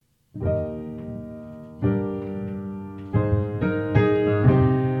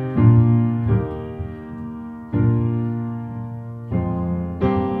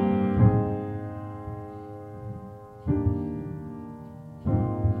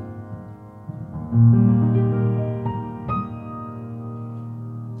Is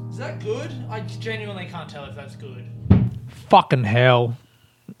that good? I genuinely can't tell if that's good. Fucking hell.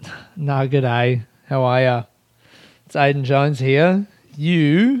 No, g'day. How are ya? It's Aidan Jones here.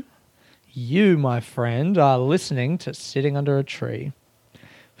 You, my friend, are listening to Sitting Under a Tree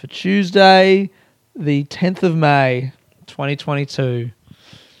for Tuesday, the 10th of May, 2022. Do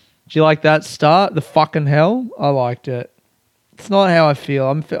you like that start? The fucking hell? I liked it. It's not how I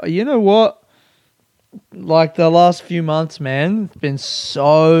feel. You know what? Like the last few months, man, it's been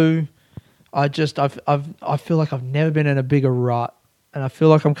so... I feel like I've never been in a bigger rut, and I feel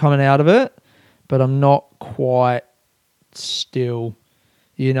like I'm coming out of it, but I'm not quite still,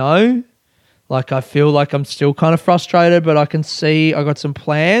 you know? Like I feel like I'm still kind of frustrated, but I can see I got some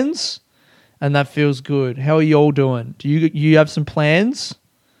plans, and that feels good. How are you all doing? Do you have some plans?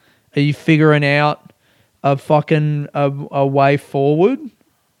 Are you figuring out a fucking a way forward?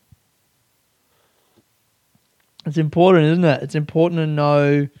 It's important, isn't it? It's important to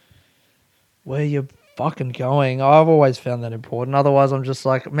know where you're fucking going. I've always found that important. Otherwise, I'm just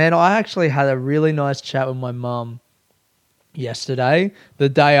like, man, I actually had a really nice chat with my mum yesterday, the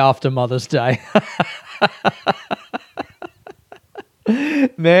day after Mother's Day.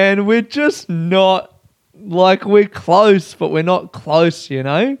 Man, we're just not, like, we're close, but we're not close, you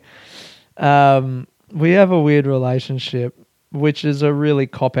know? We have a weird relationship, which is a really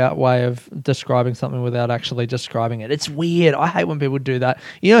cop-out way of describing something without actually describing it. It's weird. I hate when people do that.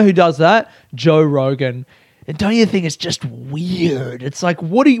 You know who does that? Joe Rogan. And don't you think it's just weird? It's like,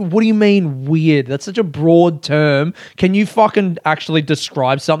 what do you mean weird? That's such a broad term. Can you fucking actually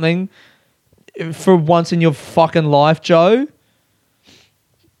describe something for once in your fucking life, Joe?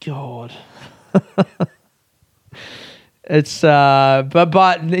 God. It's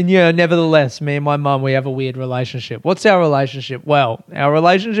but you know, nevertheless, me and my mum, we have a weird relationship. What's our relationship? Well, our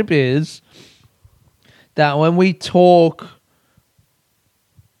relationship is that when we talk,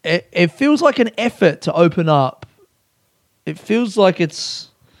 it feels like an effort to open up. It feels like it's,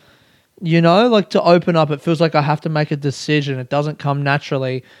 you know, like to open up, it feels like I have to make a decision. It doesn't come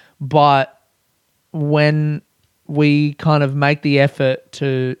naturally, but when we kind of make the effort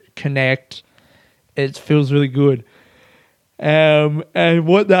to connect, it feels really good. And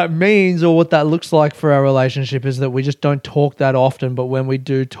what that means or what that looks like for our relationship is that we just don't talk that often, but when we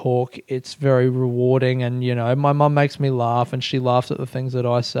do talk, it's very rewarding. And, you know, my mum makes me laugh and she laughs at the things that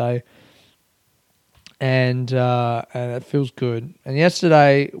I say. And it feels good. And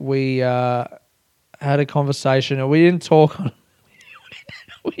yesterday we had a conversation and we didn't talk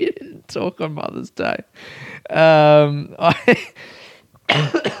on Mother's Day.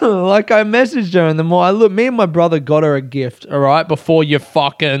 Like I messaged her in the morning. Me and my brother got her a gift, all right, before you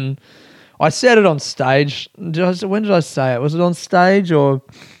fucking... I said it on stage. When did I say it? Was it on stage or...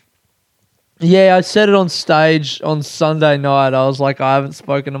 Yeah, I said it on stage on Sunday night. I was like, I haven't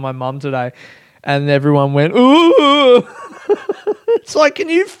spoken to my mum today. And everyone went, ooh. It's like, can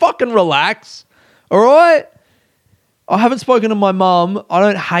you fucking relax? All right? I haven't spoken to my mum. I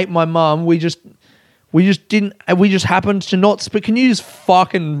don't hate my mum. We just happened to not speak. Can you just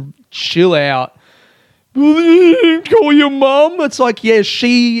fucking chill out? Call your mum. It's like, yeah,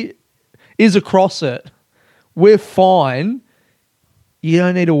 she is across it. We're fine. You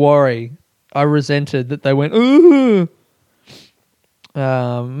don't need to worry. I resented that they went, ooh.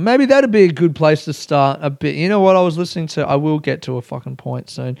 Maybe that'd be a good place to start a bit. You know what I was listening to? I will get to a fucking point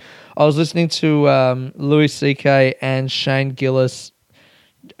soon. I was listening to Louis C.K. and Shane Gillis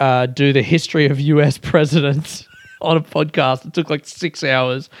do the history of US presidents on a podcast. It took like 6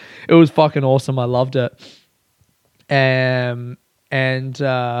 hours. It was fucking awesome. I loved it. And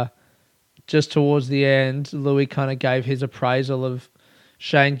just towards the end, Louis kind of gave his appraisal of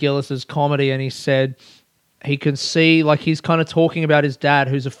Shane Gillis's comedy, and he said he can see, like, he's kind of talking about his dad,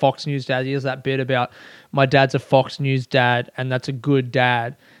 who's a Fox News dad. He has that bit about, my dad's a Fox News dad, and that's a good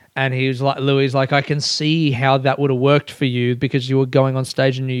dad. And he was like, Louis, like, I can see how that would have worked for you because you were going on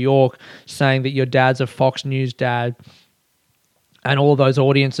stage in New York saying that your dad's a Fox News dad. And all those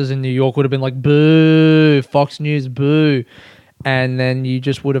audiences in New York would have been like, boo, Fox News, boo. And then you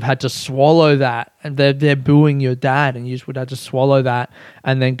just would have had to swallow that. And they're booing your dad, and you just would have to swallow that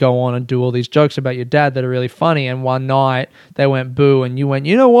and then go on and do all these jokes about your dad that are really funny. And one night they went boo, and you went,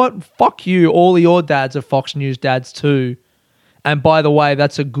 you know what? Fuck you. All of your dads are Fox News dads too. And by the way,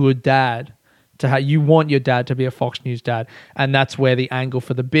 that's a good dad. You want your dad to be a Fox News dad. And that's where the angle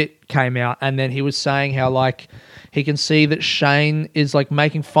for the bit came out. And then he was saying how, like, he can see that Shane is, like,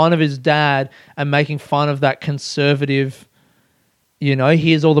 making fun of his dad and making fun of that conservative, you know,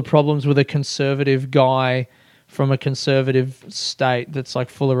 he has all the problems with a conservative guy from a conservative state that's, like,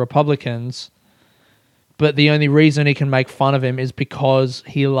 full of Republicans. but the only reason he can make fun of him is because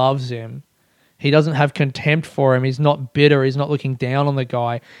he loves him. He doesn't have contempt for him. He's not bitter. He's not looking down on the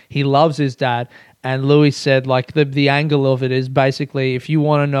guy. He loves his dad. And Louis said, like, the angle of it is basically, if you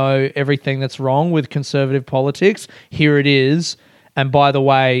want to know everything that's wrong with conservative politics, here it is. And by the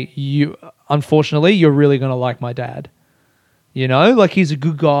way, unfortunately, you're really going to like my dad. You know, like, he's a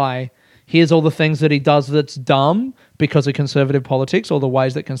good guy. Here's all the things that he does that's dumb because of conservative politics, or the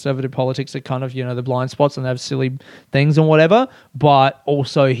ways that conservative politics are kind of, you know, the blind spots and they have silly things and whatever. But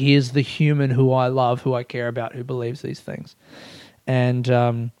also, here's the human who I love, who I care about, who believes these things. And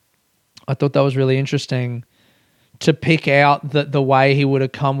I thought that was really interesting to pick out that the way he would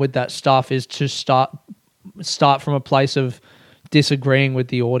have come with that stuff is to start from a place of disagreeing with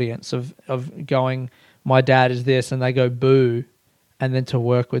the audience, of going, my dad is this, and they go boo, and then to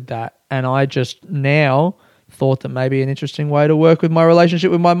work with that. And I just now thought that maybe an interesting way to work with my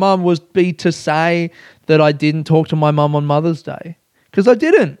relationship with my mum was to say that I didn't talk to my mum on Mother's Day. Because I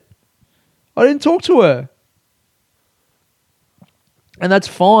didn't talk to her. And that's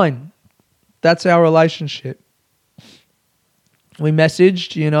fine. That's our relationship. We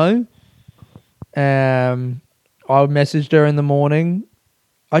messaged, you know. I messaged her in the morning.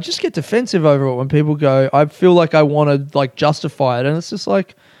 I just get defensive over it when people go, I feel like I want to, like, justify it. And it's just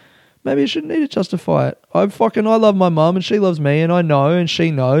like, maybe you shouldn't need to justify it. I love my mum and she loves me and I know and she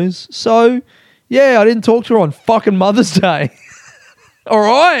knows. So, yeah, I didn't talk to her on fucking Mother's Day. All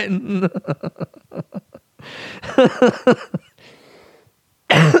right.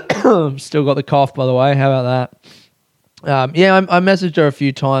 Still got the cough, by the way. How about that? I messaged her a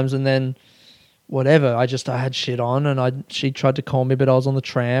few times and then whatever. I had shit on and she tried to call me, but I was on the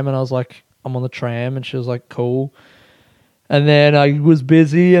tram and I was like, I'm on the tram, and she was like, cool. And then I was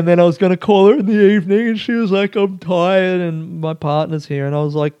busy and then I was going to call her in the evening and she was like, I'm tired and my partner's here. And I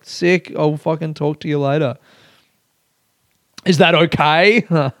was like, sick. I'll fucking talk to you later. Is that okay?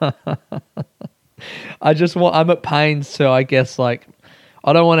 I'm at pains to, I guess, like,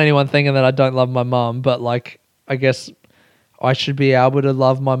 I don't want anyone thinking that I don't love my mum, but like, I guess I should be able to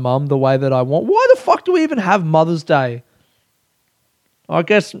love my mum the way that I want. Why the fuck do we even have Mother's Day? I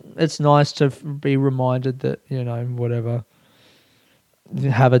guess it's nice to be reminded that, you know, whatever,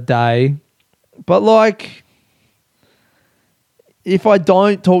 have a day. But like, if I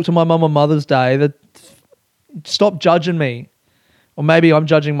don't talk to my mum on Mother's Day, stop judging me. Or maybe I'm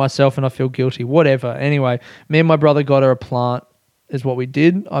judging myself and I feel guilty. Whatever. Anyway, me and my brother got her a plant. Is what we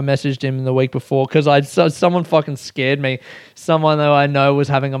did. I messaged him the week before because someone fucking scared me. Someone that I know was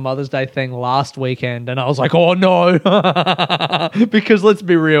having a Mother's Day thing last weekend, and I was like, oh no, because let's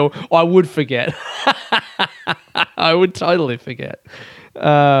be real, I would forget. I would totally forget.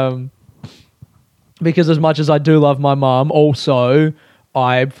 Because as much as I do love my mum, also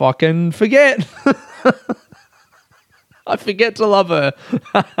I fucking forget. I forget to love her.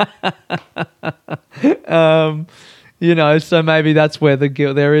 You know, so maybe that's where the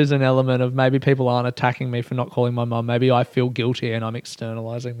guilt, there is an element of maybe people aren't attacking me for not calling my mum. Maybe I feel guilty and I'm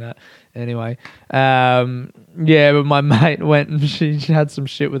externalizing that. Anyway, but my mate went and she had some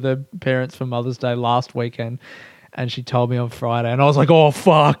shit with her parents for Mother's Day last weekend and she told me on Friday and I was like, oh,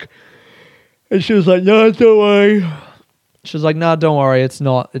 fuck. And she was like, no, don't worry. She was like, no, don't worry. It's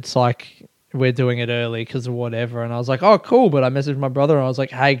not. It's like we're doing it early because of whatever. And I was like, oh, cool. But I messaged my brother and I was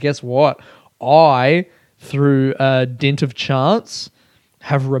like, hey, guess what? Through a dint of chance,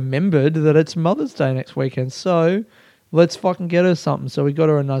 have remembered that it's Mother's Day next weekend. So let's fucking get her something. So we got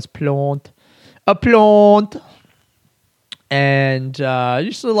her a nice plant. And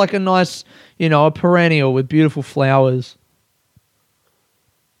just like a nice, you know, a perennial with beautiful flowers.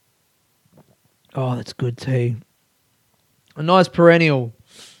 Oh, that's good tea. A nice perennial.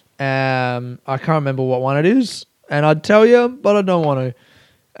 I can't remember what one it is. And I'd tell you, but I don't want to.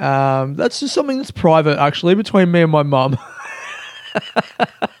 That's just something that's private, actually, between me and my mum.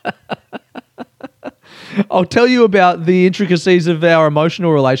 I'll tell you about the intricacies of our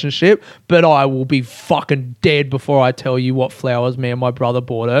emotional relationship, but I will be fucking dead before I tell you what flowers me and my brother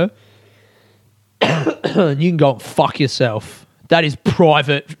bought her. You can go and fuck yourself. That is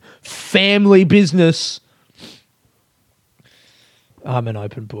private family business. I'm an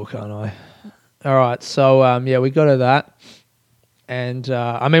open book, aren't I? All right, so we got her that. And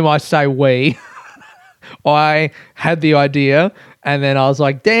I say we. I had the idea, and then I was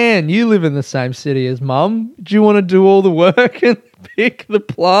like, Dan, you live in the same city as Mum. Do you want to do all the work and pick the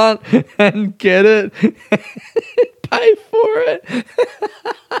plant and get it, pay for it?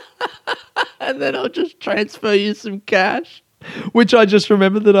 And then I'll just transfer you some cash, which I just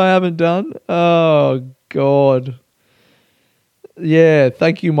remembered that I haven't done. Oh, God. Yeah,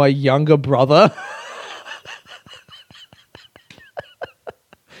 thank you, my younger brother.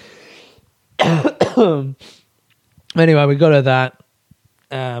 Anyway, we got her that.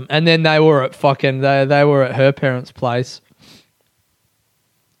 And then they were at they were at her parents' place.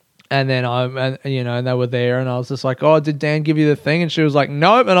 And then they were there, and I was just like, "Oh, did Dan give you the thing?" And she was like,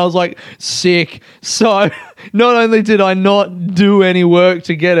 "Nope." And I was like, "Sick." So not only did I not do any work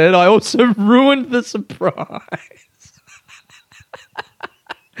to get it, I also ruined the surprise.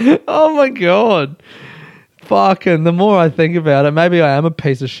 Oh my god. Fucking, the more I think about it, maybe I am a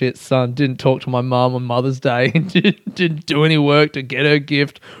piece of shit son. Didn't talk to my mum on Mother's Day. Didn't do any work to get her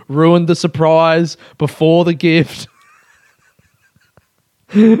gift. Ruined the surprise before the gift.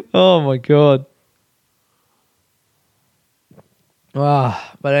 Oh my god.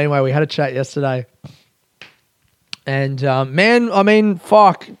 But anyway, we had a chat yesterday. And man, I mean,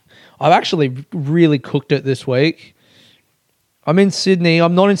 fuck. I've actually really cooked it this week. I'm in Sydney.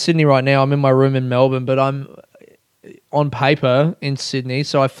 I'm not in Sydney right now. I'm in my room in Melbourne, but I'm on paper in Sydney.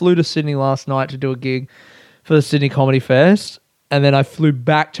 So I flew to Sydney last night to do a gig for the Sydney Comedy Fest. And then I flew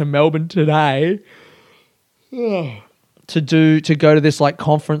back to Melbourne today to go to this like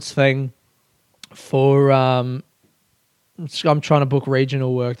conference thing for I'm trying to book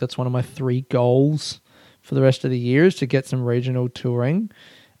regional work. That's one of my 3 goals for the rest of the year, is to get some regional touring.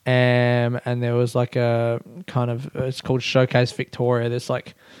 And there was like a kind of, it's called Showcase Victoria, this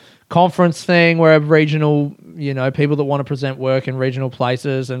like conference thing where regional, people that want to present work in regional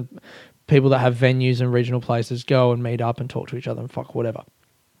places and people that have venues in regional places go and meet up and talk to each other and fuck whatever.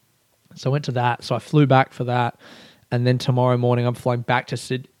 So I went to that. So I flew back for that. And then tomorrow morning I'm flying back to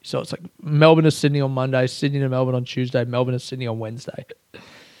Sydney. So it's like Melbourne to Sydney on Monday, Sydney to Melbourne on Tuesday, Melbourne to Sydney on Wednesday.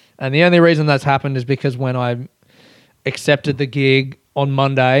 And the only reason that's happened is because when I accepted the gig on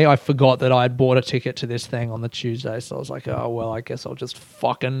Monday, I forgot that I had bought a ticket to this thing on the Tuesday. So I was like, oh, well, I guess I'll just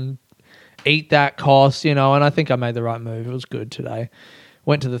fucking eat that cost, and I think I made the right move. It was good today.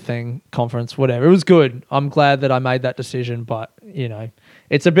 Went to the thing, conference, whatever. It was good. I'm glad that I made that decision, but,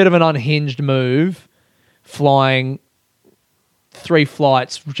 it's a bit of an unhinged move, flying 3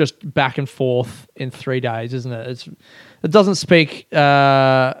 flights just back and forth in 3 days, isn't it? It doesn't speak,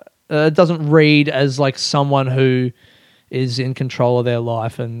 it doesn't read as like someone who is in control of their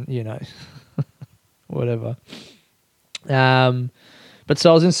life and, whatever. But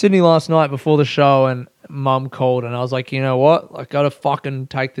so I was in Sydney last night before the show and Mum called and I was like, you know what? I got to fucking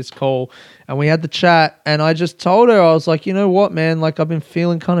take this call. And we had the chat and I just told her, I was like, you know what, man? Like I've been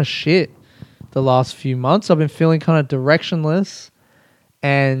feeling kind of shit the last few months. I've been feeling kind of directionless.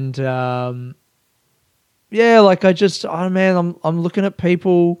 And, I'm looking at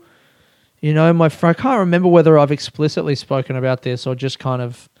people, my friend, I can't remember whether I've explicitly spoken about this or just kind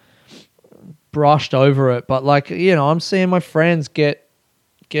of brushed over it. But like, I'm seeing my friends get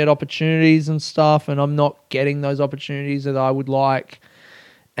opportunities and stuff and I'm not getting those opportunities that I would like.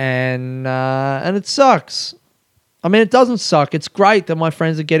 And it sucks. I mean, it doesn't suck. It's great that my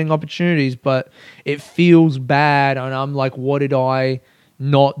friends are getting opportunities, but it feels bad. And I'm like, what did I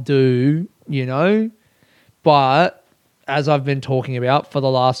not do, But as I've been talking about for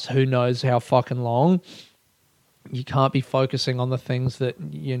the last who knows how fucking long, you can't be focusing on the things that,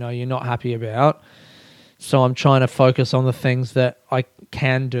 you're not happy about. So I'm trying to focus on the things that I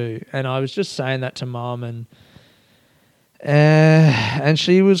can do. And I was just saying that to Mum and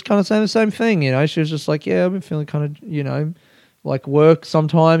she was kind of saying the same thing, She was just like, yeah, I've been feeling kind of, like work.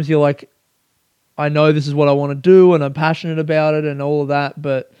 Sometimes you're like, I know this is what I want to do and I'm passionate about it and all of that.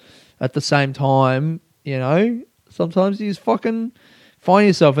 But at the same time, sometimes you just fucking find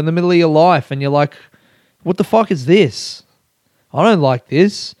yourself in the middle of your life and you're like, what the fuck is this? I don't like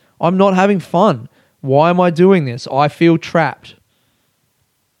this. I'm not having fun. Why am I doing this? I feel trapped.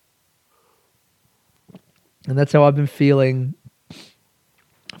 And that's how I've been feeling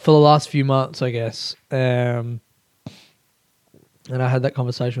for the last few months, I guess. And I had that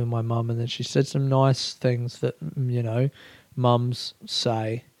conversation with my mum and then she said some nice things that, mums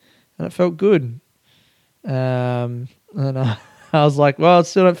say. And it felt good. And I was like, well, I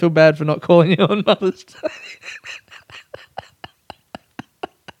still don't feel bad for not calling you on Mother's Day.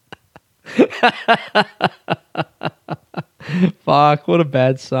 Fuck, what a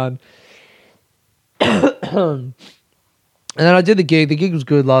bad son. And then I did the gig. The gig was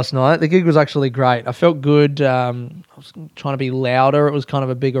good last night. The gig was actually great. I felt good. I was trying to be louder. It was kind of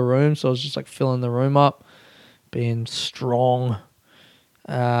a bigger room, so I was just like filling the room up, being strong.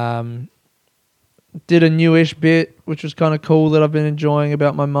 Did a newish bit, which was kind of cool that I've been enjoying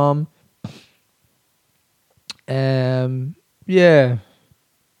about my mum. Yeah.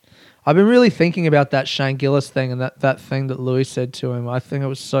 I've been really thinking about that Shane Gillis thing and that thing that Louis said to him. I think it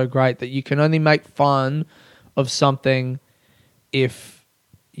was so great that you can only make fun of something if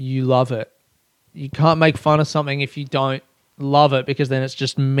you love it. you can't make fun of something if you don't love it, because then it's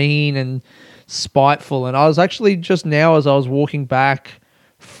just mean and spiteful. And I was actually just now, as I was walking back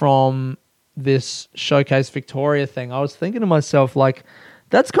from this Showcase Victoria thing, I was thinking to myself, like,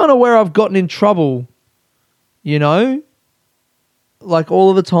 that's kind of where I've gotten in trouble, you know? Like all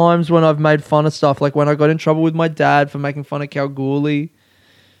of the times when I've made fun of stuff, like when I got in trouble with my dad for making fun of Kalgoorlie,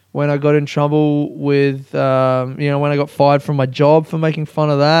 when I got in trouble with, when I got fired from my job for making fun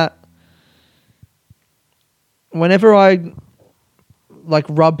of that. Whenever I like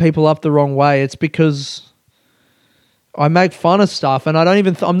rub people up the wrong way, it's because I make fun of stuff, and I don't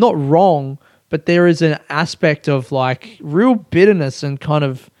even, I'm not wrong, but there is an aspect of like real bitterness and kind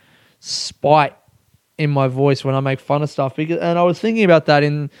of spite in my voice when I make fun of stuff. And I was thinking about that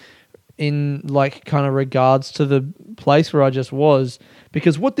in like kind of regards to the place where I just was,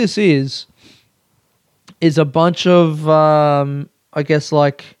 because what this is a bunch of, I guess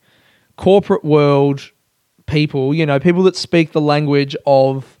like corporate world people, you know, people that speak the language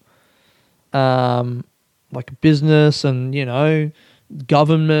of, like business and, you know,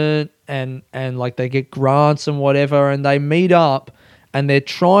 government and like they get grants and whatever, and they meet up and they're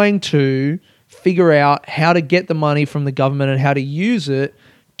trying to figure out how to get the money from the government and how to use it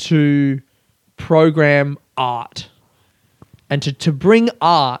to program art and to bring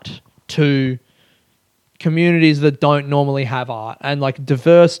art to communities that don't normally have art, and like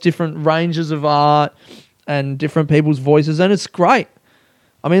diverse different ranges of art and different people's voices. And it's great.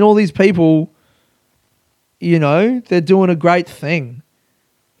 I mean, all these people, you know, they're doing a great thing.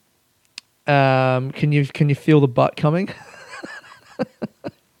 Can you feel the butt coming?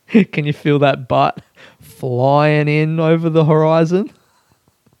 Can you feel that butt flying in over the horizon?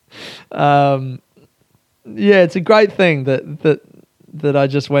 Yeah, it's a great thing that I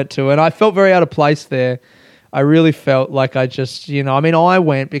just went to, and I felt very out of place there. I really felt like I just, you know, I mean, I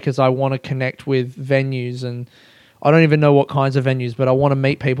went because I want to connect with venues, and I don't even know what kinds of venues, but I want to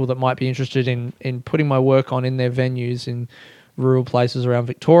meet people that might be interested in putting my work on in their venues in rural places around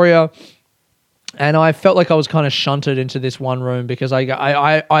Victoria. And I felt like I was kind of shunted into this one room because I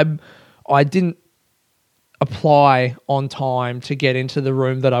didn't apply on time to get into the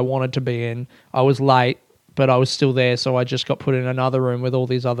room that I wanted to be in. I was late, but I was still there, so I just got put in another room with all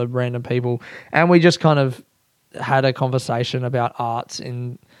these other random people, and we just kind of had a conversation about arts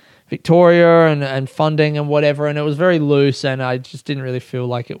in Victoria and funding and whatever, and it was very loose, and I just didn't really feel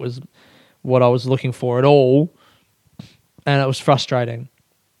like it was what I was looking for at all, and it was frustrating.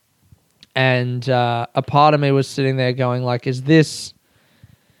 And a part of me was sitting there going like, is this,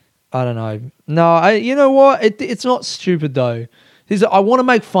 I don't know. No, you know what? It's not stupid though. I want to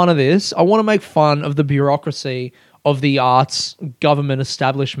make fun of this. I want to make fun of the bureaucracy of the arts government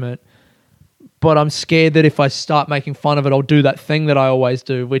establishment. But I'm scared that if I start making fun of it, I'll do that thing that I always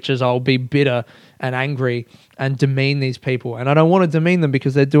do, which is I'll be bitter and angry and demean these people. And I don't want to demean them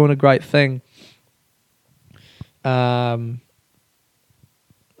because they're doing a great thing.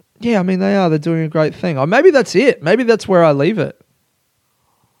 Yeah, I mean, they are. They're doing a great thing. Or maybe that's it. Maybe that's where I leave it.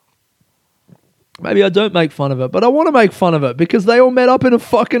 Maybe I don't make fun of it, but I want to make fun of it because they all met up in a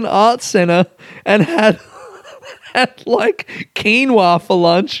fucking art center and had like quinoa for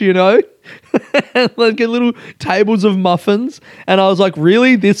lunch, you know? And like little tables of muffins. And I was like,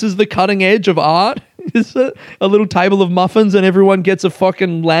 really? This is the cutting edge of art? Is it a little table of muffins and everyone gets a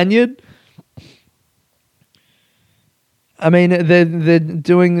fucking lanyard? I mean,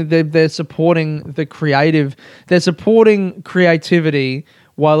 they're supporting the creative. They're supporting creativity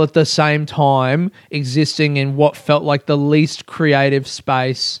while at the same time existing in what felt like the least creative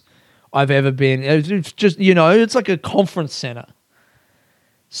space I've ever been. It's just, you know, it's like a conference center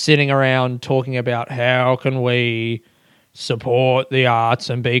sitting around talking about how can we support the arts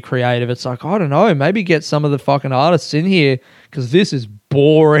and be creative. It's like, I don't know, maybe get some of the fucking artists in here because this is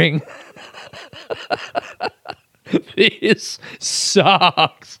boring. This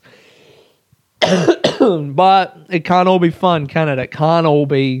sucks. But it can't all be fun, can it? It can't all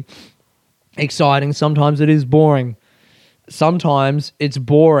be exciting. Sometimes it is boring. Sometimes it's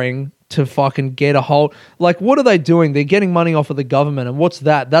boring to fucking get a hold. Like, what are they doing? They're getting money off of the government. And what's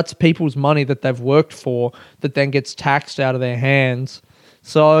that? That's people's money that they've worked for that then gets taxed out of their hands.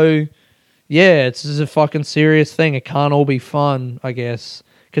 So, yeah, it's a fucking serious thing. It can't all be fun, I guess,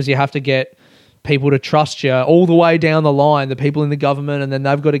 because you have to get people to trust you all the way down the line, the people in the government, and then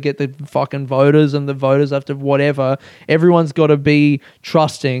they've got to get the fucking voters, and the voters have to whatever. Everyone's got to be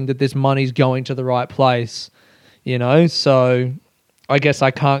trusting that this money's going to the right place, you know? So I guess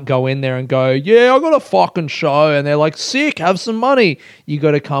I can't go in there and go, yeah, I got a fucking show, and they're like, sick, have some money. You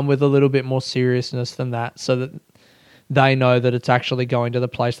got to come with a little bit more seriousness than that so that they know that it's actually going to the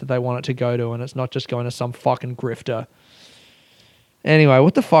place that they want it to go to, and it's not just going to some fucking grifter. Anyway,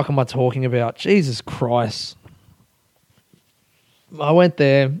 what the fuck am I talking about? Jesus Christ. I went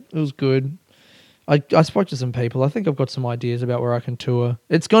there. It was good. I spoke to some people. I think I've got some ideas about where I can tour.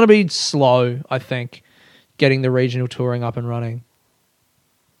 It's going to be slow, I think, getting the regional touring up and running.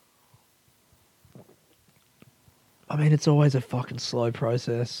 I mean, it's always a fucking slow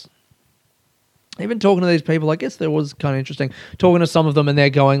process. Even talking to these people, I guess that was kind of interesting. Talking to some of them and they're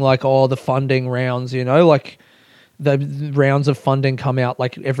going like, oh, the funding rounds, you know, like the rounds of funding come out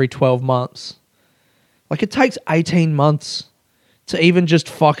like every 12 months. Like it takes 18 months to even just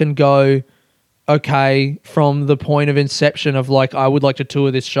fucking go, okay, from the point of inception of like, I would like to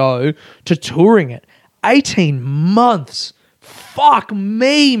tour this show to touring it. 18 months. Fuck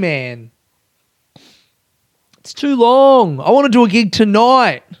me, man. It's too long. I want to do a gig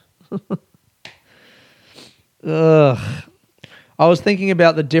tonight. Ugh. I was thinking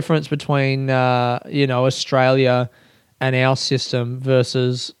about the difference between, Australia and our system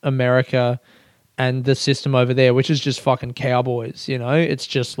versus America and the system over there, which is just fucking cowboys, you know? It's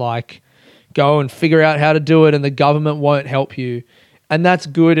just like, go and figure out how to do it and the government won't help you. And that's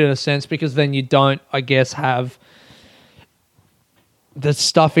good in a sense because then you don't, I guess, have the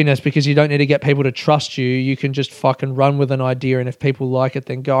stuffiness because you don't need to get people to trust you. You can just fucking run with an idea and if people like it,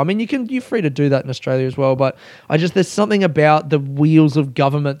 then go. I mean, you're free to do that in Australia as well, but there's something about the wheels of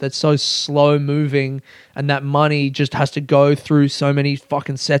government that's so slow moving and that money just has to go through so many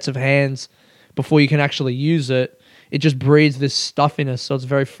fucking sets of hands before you can actually use it. It just breeds this stuffiness, so it's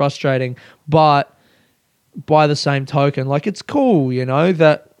very frustrating. But by the same token, like it's cool, you know,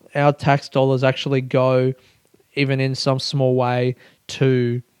 that our tax dollars actually go, even in some small way,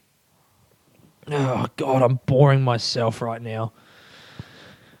 to... Oh, God, I'm boring myself right now.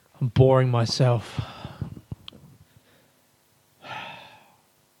 I'm boring myself.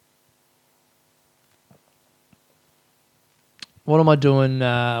 What am I doing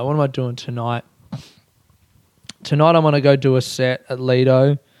tonight? Tonight I'm going to go do a set at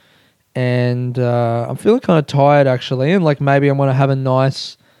Lido and I'm feeling kind of tired actually, and like maybe I'm going to have a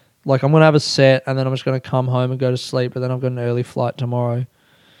nice, like I'm going to have a set and then I'm just going to come home and go to sleep, but then I've got an early flight tomorrow.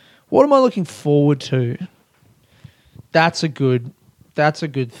 What am I looking forward to? That's a good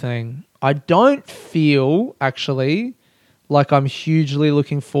thing. I don't feel actually like I'm hugely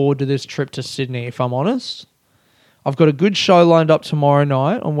looking forward to this trip to Sydney, if I'm honest. I've got a good show lined up tomorrow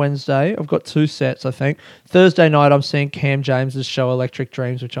night on Wednesday. I've got 2 sets, I think. Thursday night, I'm seeing Cam James's show Electric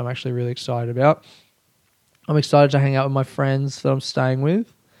Dreams, which I'm actually really excited about. I'm excited to hang out with my friends that I'm staying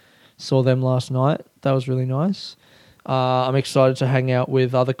with. Saw them last night. That was really nice. I'm excited to hang out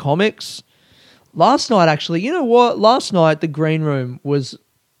with other comics. Last night, actually, you know what? Last night, the Green Room was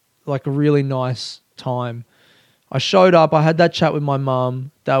like a really nice time. I showed up. I had that chat with my mum.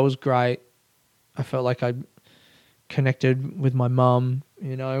 That was great. I felt like I connected with my mum,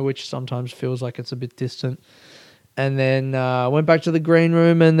 you know, which sometimes feels like it's a bit distant. And then went back to the Green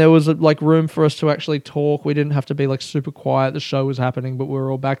Room and there was like room for us to actually talk. We didn't have to be like super quiet. The show was happening, but we were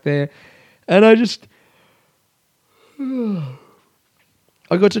all back there. And I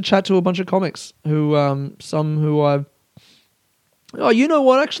got to chat to a bunch of comics who, you know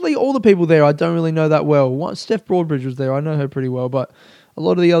what? Actually, all the people there, I don't really know that well. Steph Broadbridge was there. I know her pretty well, but a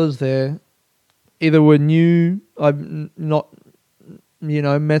lot of the others there either were new, I've not,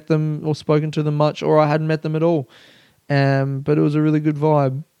 met them or spoken to them much, or I hadn't met them at all. But it was a really good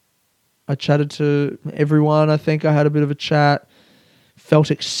vibe. I chatted to everyone. I think I had a bit of a chat. Felt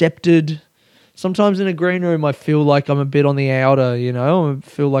accepted. Sometimes in a Green Room, I feel like I'm a bit on the outer, you know? I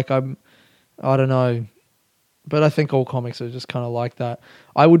feel like I don't know. But I think all comics are just kind of like that.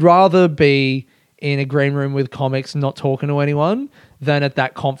 I would rather be in a Green Room with comics not talking to anyone than at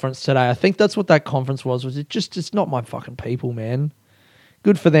that conference today. I think that's what that conference was it's not my fucking people, man.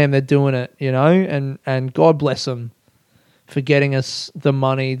 Good for them, they're doing it, you know, and God bless them for getting us the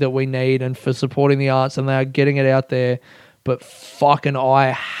money that we need and for supporting the arts, and they are getting it out there. But fucking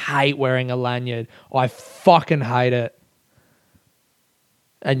I hate wearing a lanyard. I fucking hate it.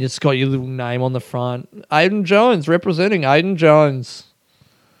 And it's got your little name on the front. Aidan Jones, representing Aidan Jones.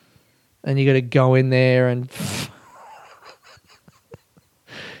 And you got to go in there and,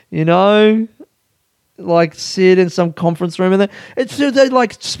 you know, like sit in some conference room and they're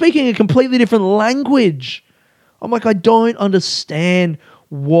like speaking a completely different language. I'm like, I don't understand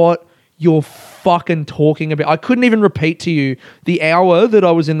what you're fucking talking about. I couldn't even repeat to you the hour that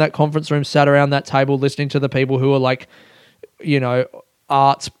I was in that conference room, sat around that table listening to the people who are like, you know,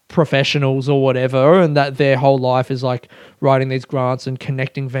 arts professionals or whatever, and that their whole life is like writing these grants and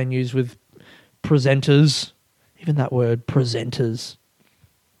connecting venues with presenters. even that word, presenters.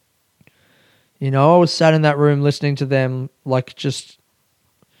 You know, I was sat in that room listening to them, like just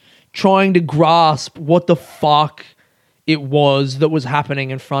trying to grasp what the fuck it was that was happening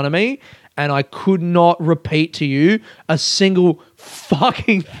in front of me. And I could not repeat to you a single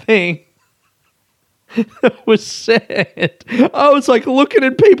fucking thing that was said. I was like looking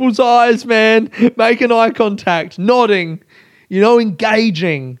in people's eyes, man, making eye contact, nodding, you know,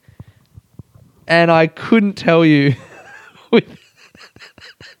 engaging. And I couldn't tell you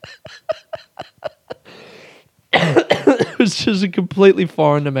it was just completely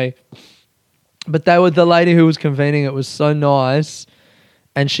foreign to me. But they were the lady who was convening it was so nice,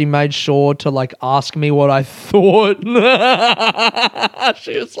 and she made sure to like ask me what I thought.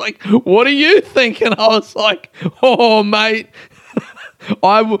 She was like, "What are you thinking?" I was like, "Oh, mate,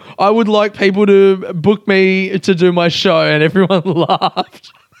 I would like people to book me to do my show," and everyone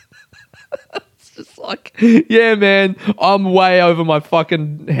laughed. It's like, yeah, man, I'm way over my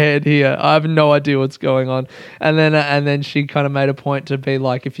fucking head here. I have no idea what's going on. And then she kind of made a point to be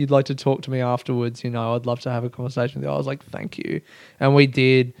like, if you'd like to talk to me afterwards, you know, I'd love to have a conversation with you. I was like, thank you. And we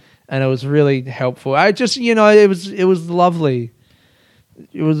did. And it was really helpful. I just, you know, it was lovely.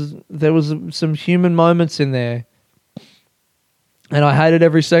 There was some human moments in there. And I hated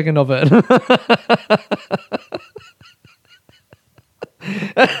every second of it.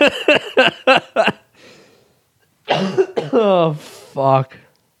 Oh, fuck.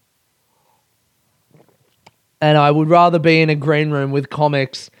 And I would rather be in a green room with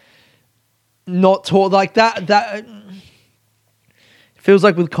comics, not talk like that. That feels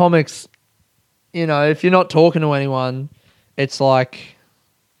like with comics, you know, if you're not talking to anyone, it's like,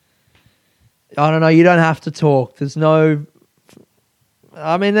 I don't know, you don't have to talk. There's no,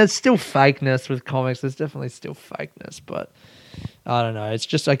 I mean, there's still fakeness with comics. There's definitely still fakeness, but I don't know. It's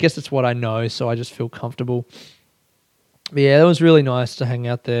just, I guess it's what I know, so I just feel comfortable. But yeah, it was really nice to hang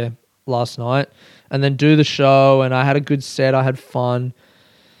out there last night and then do the show, and I had a good set. I had fun.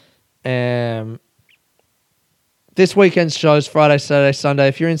 This weekend's shows, Friday, Saturday, Sunday.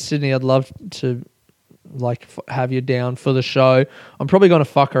 If you're in Sydney, I'd love to like have you down for the show. I'm probably going to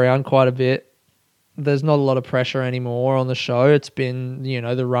fuck around quite a bit. There's not a lot of pressure anymore on the show. It's been, you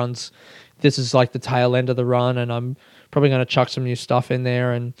know, the runs. This is like the tail end of the run, and I'm probably going to chuck some new stuff in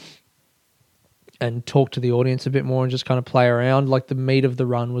there and talk to the audience a bit more and just kind of play around. Like the meat of the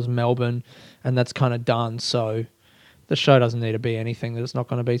run was Melbourne, and that's kind of done. So the show doesn't need to be anything that it's not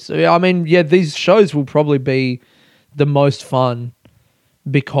going to be. So, I mean, yeah, these shows will probably be the most fun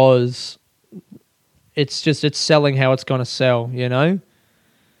because it's selling how it's going to sell, you know?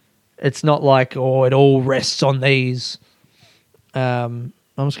 It's not like, oh, it all rests on these. I'm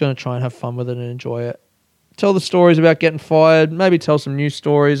just going to try and have fun with it and enjoy it. Tell the stories about getting fired, maybe tell some new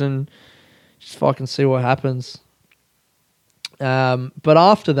stories and just fucking see what happens. But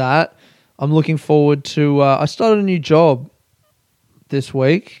after that, I'm looking forward to... I started a new job this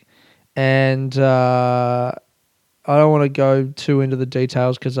week, and I don't want to go too into the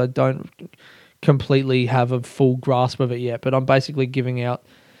details because I don't completely have a full grasp of it yet, but I'm basically giving out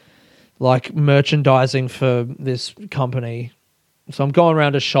like merchandising for this company. So I'm going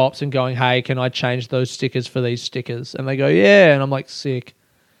around to shops and going, hey, can I change those stickers for these stickers? And they go, yeah. And I'm like, sick.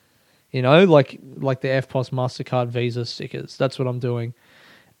 You know, like the FPOS MasterCard Visa stickers. That's what I'm doing.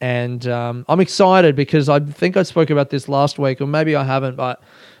 And I'm excited because I think I spoke about this last week, or maybe I haven't, but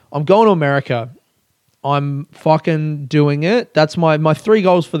I'm going to America. I'm fucking doing it. That's my 3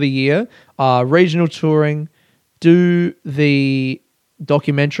 goals for the year are regional touring, do the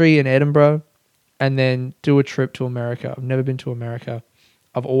documentary in Edinburgh, and then do a trip to America. I've never been to America.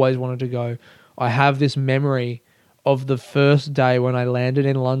 I've always wanted to go. I have this memory of the first day when I landed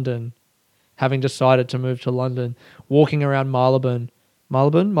in London, having decided to move to London, walking around Marylebone,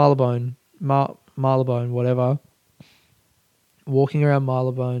 whatever. Walking around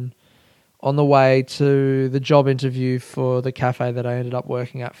Marylebone on the way to the job interview for the cafe that I ended up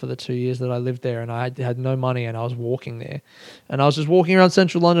working at for the 2 years that I lived there, and I had no money and I was walking there. And I was just walking around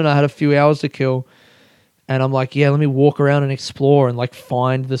central London. I had a few hours to kill. And I'm like, yeah, let me walk around and explore and like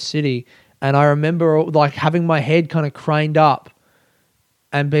find the city. And I remember like having my head kind of craned up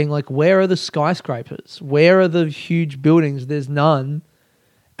and being like, where are the skyscrapers? Where are the huge buildings? There's none.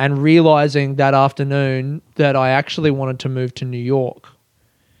 And realizing that afternoon that I actually wanted to move to New York.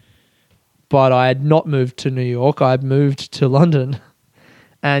 But I had not moved to New York. I had moved to London.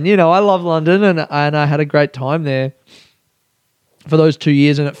 And, you know, I love London and I had a great time there for those 2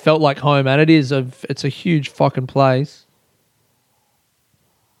 years, and it felt like home. And it's a huge fucking place.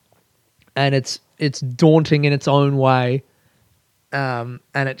 And it's daunting in its own way. And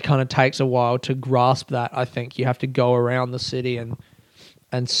it kind of takes a while to grasp that. I think you have to go around the city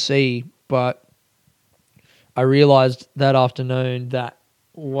and see. But I realized that afternoon that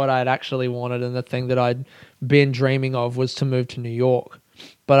what I'd actually wanted and the thing that I'd been dreaming of was to move to New York.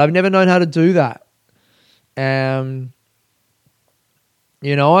 But I've never known how to do that.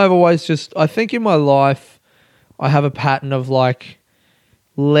 You know, I've always I think in my life, I have a pattern of like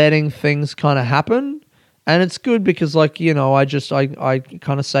letting things kind of happen. And it's good because like, you know, I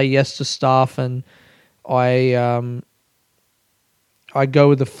kind of say yes to stuff, and I go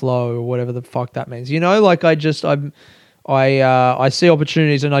with the flow or whatever the fuck that means. You know, like I see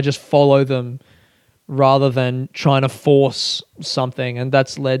opportunities and I just follow them rather than trying to force something. And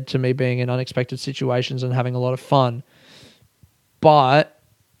that's led to me being in unexpected situations and having a lot of fun. But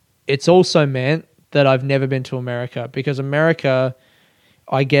it's also meant that I've never been to America, because America,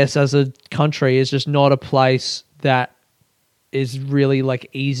 I guess, as a country, is just not a place that is really like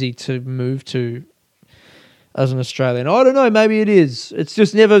easy to move to as an Australian. I don't know, maybe it is. It's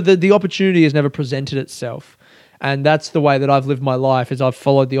just never, the opportunity has never presented itself. And that's the way that I've lived my life, is I've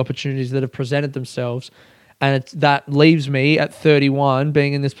followed the opportunities that have presented themselves. And that leaves me at 31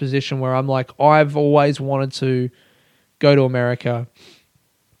 being in this position where I'm like, I've always wanted to go to America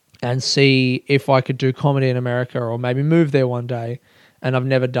and see if I could do comedy in America, or maybe move there one day. And I've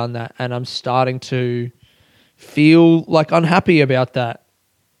never done that. And I'm starting to feel like unhappy about that.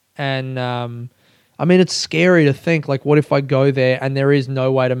 And I mean, it's scary to think, like, what if I go there and there is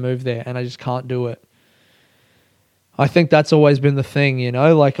no way to move there and I just can't do it? I think that's always been the thing, you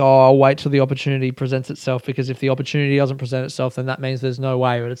know, like, oh, I'll wait till the opportunity presents itself, because if the opportunity doesn't present itself, then that means there's no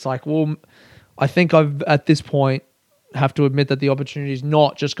way. But it's like, well, I think I've, at this point, have to admit that the opportunity is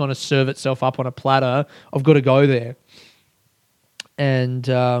not just going to serve itself up on a platter. I've got to go there. And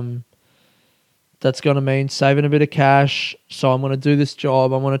that's going to mean saving a bit of cash. So I'm going to do this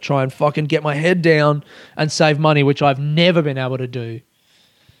job. I'm going to try and fucking get my head down and save money, which I've never been able to do.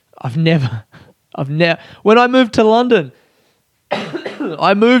 When I moved to London,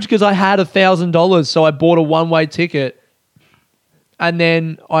 I moved because I had $1,000. So I bought a one-way ticket. And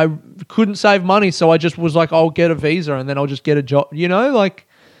then I couldn't save money, so I just was like, I'll get a visa and then I'll just get a job. You know, like,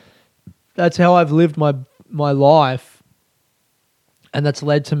 that's how I've lived my life. And that's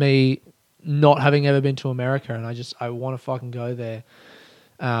led to me not having ever been to America. And I want to fucking go there.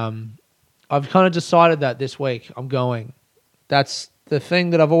 I've kind of decided that this week I'm going. That's the thing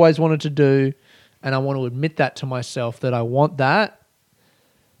that I've always wanted to do. And I want to admit that to myself, that I want that.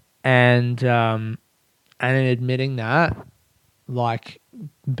 And in admitting that, like,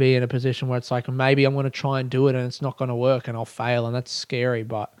 be in a position where it's like, maybe I'm going to try and do it and it's not going to work and I'll fail, and that's scary,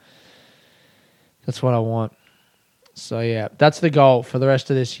 but that's what I want. So yeah, that's the goal for the rest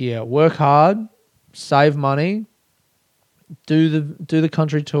of this year. Work hard, save money, do the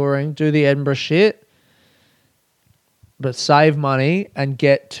country touring, do the Edinburgh shit, but save money and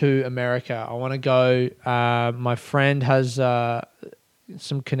get to America. I want to go. My friend has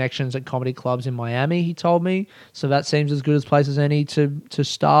some connections at comedy clubs in Miami, he told me. So that seems as good a place as any to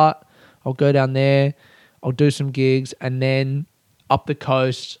start. I'll go down there. I'll do some gigs and then up the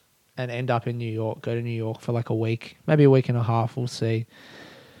coast and end up in New York. Go to New York for like a week, maybe a week and a half. We'll see.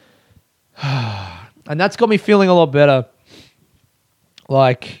 And that's got me feeling a lot better.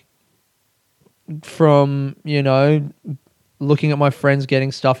 Like, from, you know, looking at my friends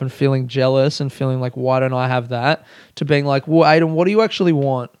getting stuff and feeling jealous and feeling like, why don't I have that? To being like, well, Aiden, what do you actually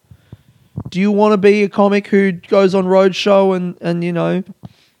want? Do you want to be a comic who goes on roadshow and, you know,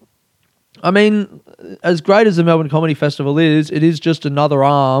 I mean, as great as the Melbourne Comedy Festival is, it is just another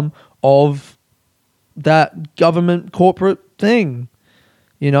arm of that government corporate thing.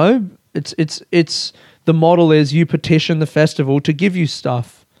 You know, it's the model is you petition the festival to give you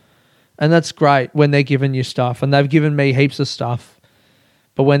stuff. And that's great when they're giving you stuff, and they've given me heaps of stuff.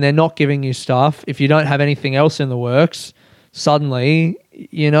 But when they're not giving you stuff, if you don't have anything else in the works, suddenly,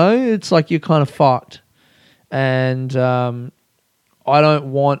 you know, it's like you're kind of fucked. And I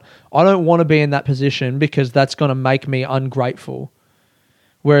don't want to be in that position, because that's going to make me ungrateful.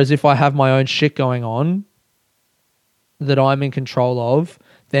 Whereas if I have my own shit going on that I'm in control of,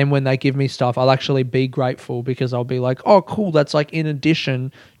 then when they give me stuff, I'll actually be grateful, because I'll be like, oh, cool, that's like in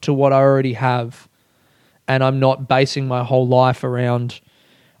addition to what I already have. And I'm not basing my whole life around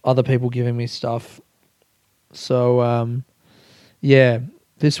other people giving me stuff. So, yeah,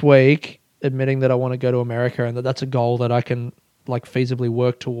 this week, admitting that I want to go to America and that's a goal that I can like feasibly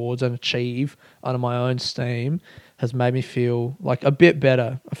work towards and achieve under my own steam has made me feel like a bit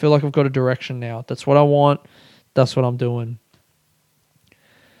better. I feel like I've got a direction now. That's what I want. That's what I'm doing.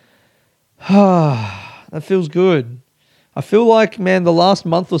 That feels good. I feel like, man, the last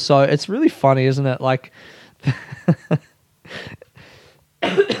month or so, it's really funny, isn't it? Like,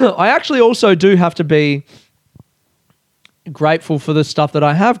 I actually also do have to be grateful for the stuff that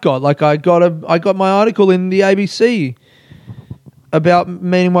I have got. Like, I got my article in the ABC about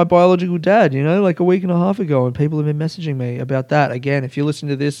meeting my biological dad, you know, like a week and a half ago, and people have been messaging me about that. Again, if you're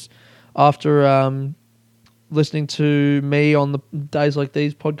listening to this after listening to me on the Days Like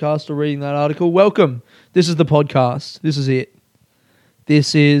These podcast or reading that article, welcome. This is the podcast. This is it.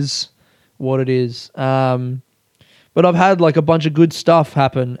 This is what it is. But I've had like a bunch of good stuff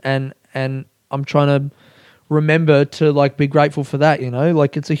happen, and I'm trying to remember to like be grateful for that, you know?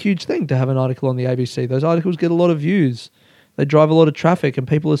 Like, it's a huge thing to have an article on the ABC. Those articles get a lot of views. They drive a lot of traffic, and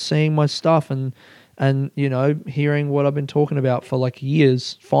people are seeing my stuff and you know, hearing what I've been talking about for like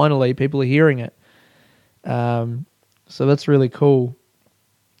years. Finally, people are hearing it. So that's really cool.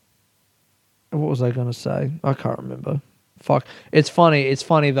 What was I going to say? I can't remember. Fuck. It's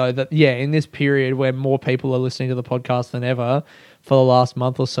funny though that, yeah, in this period where more people are listening to the podcast than ever for the last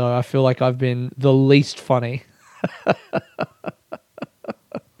month or so, I feel like I've been the least funny that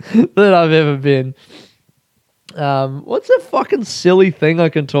I've ever been. What's a fucking silly thing I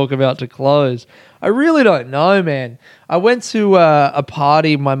can talk about to close? I really don't know, man. I went to a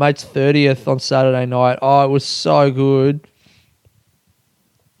party, my mate's 30th on Saturday night. Oh, it was so good.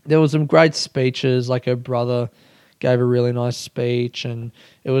 There was some great speeches, like her brother gave a really nice speech, and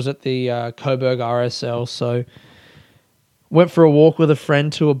it was at the Coburg RSL, so went for a walk with a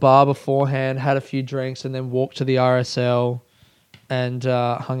friend to a bar beforehand, had a few drinks, and then walked to the RSL and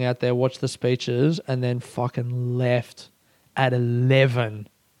hung out there, watched the speeches, and then fucking left at 11.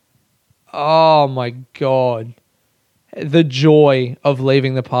 Oh my God. The joy of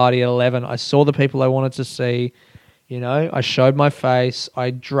leaving the party at 11. I saw the people I wanted to see. You know, I showed my face.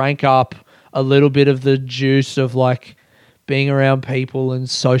 I drank up a little bit of the juice of like being around people and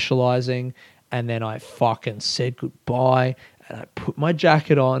socializing. And then I fucking said goodbye, and I put my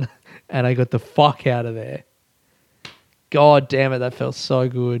jacket on and I got the fuck out of there. God damn it, that felt so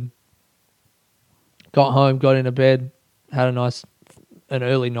good. Got home, got into bed, had an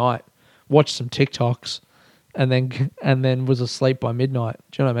early night, watched some TikToks, and then was asleep by midnight.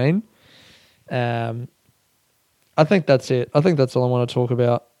 Do you know what I mean? I think that's it. I think that's all I want to talk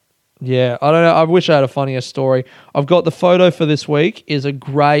about. Yeah, I don't know. I wish I had a funnier story. I've got the photo for this week is a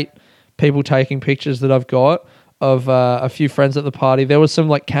great people taking pictures that I've got of a few friends at the party. There was some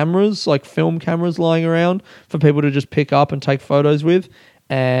like cameras, like film cameras lying around for people to just pick up and take photos with.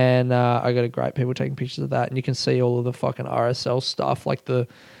 And I got a great people taking pictures of that. And you can see all of the fucking RSL stuff, like the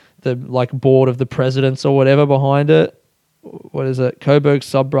like board of the presidents or whatever behind it. What is it? Coburg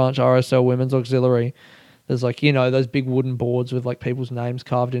Sub-Branch RSL Women's Auxiliary. There's like, you know, those big wooden boards with like people's names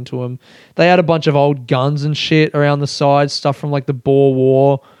carved into them. They had a bunch of old guns and shit around the sides, stuff from like the Boer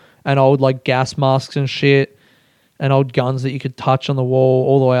War and old like gas masks and shit and old guns that you could touch on the wall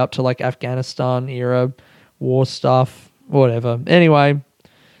all the way up to like Afghanistan era war stuff, whatever. Anyway,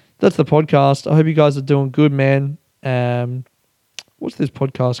 that's the podcast. I hope you guys are doing good, man. What's this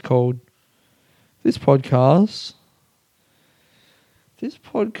podcast called? This podcast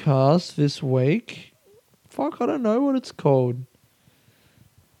this week. Fuck, I don't know what it's called.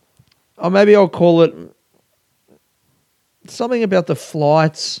 Or maybe I'll call it something about the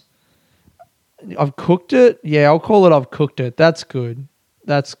flights. I've cooked it. Yeah, I'll call it I've cooked it. That's good.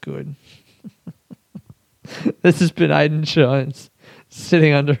 That's good. This has been Aiden Jones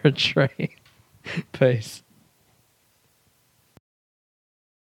sitting under a tree. Peace.